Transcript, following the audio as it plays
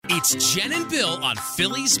It's Jen and Bill on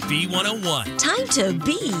Philly's B101. Time to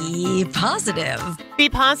be positive. Be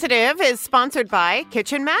Positive is sponsored by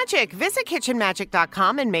Kitchen Magic. Visit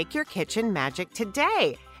kitchenmagic.com and make your kitchen magic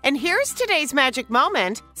today. And here's today's magic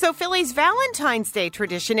moment. So Philly's Valentine's Day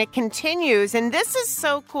tradition, it continues, and this is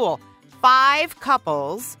so cool. 5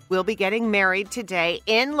 couples will be getting married today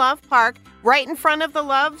in Love Park, right in front of the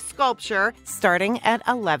Love sculpture, starting at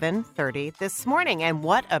 11:30 this morning. And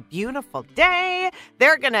what a beautiful day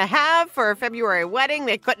they're going to have for a February wedding.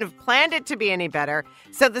 They couldn't have planned it to be any better.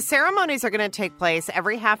 So the ceremonies are going to take place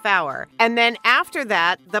every half hour. And then after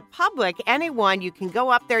that, the public, anyone, you can go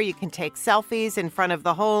up there, you can take selfies in front of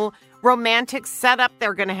the whole romantic setup.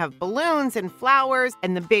 They're going to have balloons and flowers,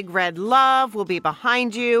 and the big red love will be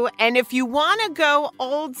behind you. And if you want to go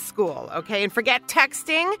old school, okay, and forget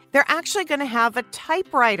texting, they're actually going to have a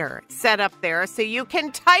typewriter set up there so you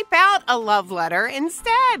can type out a love letter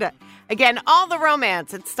instead. Again, all the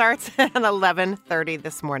romance, it starts at 11:30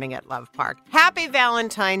 this morning at Love Park. Happy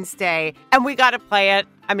Valentine's Day, and we got to play it.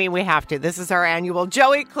 I mean, we have to. This is our annual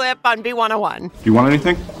Joey clip on B101. Do you want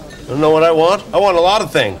anything? I don't know what I want. I want a lot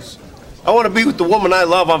of things. I want to be with the woman I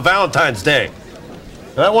love on Valentine's Day.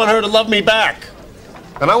 And I want her to love me back.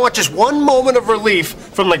 And I want just one moment of relief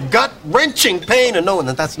from the gut-wrenching pain of knowing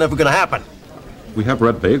that that's never going to happen. We have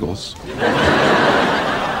red bagels.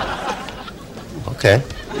 Okay.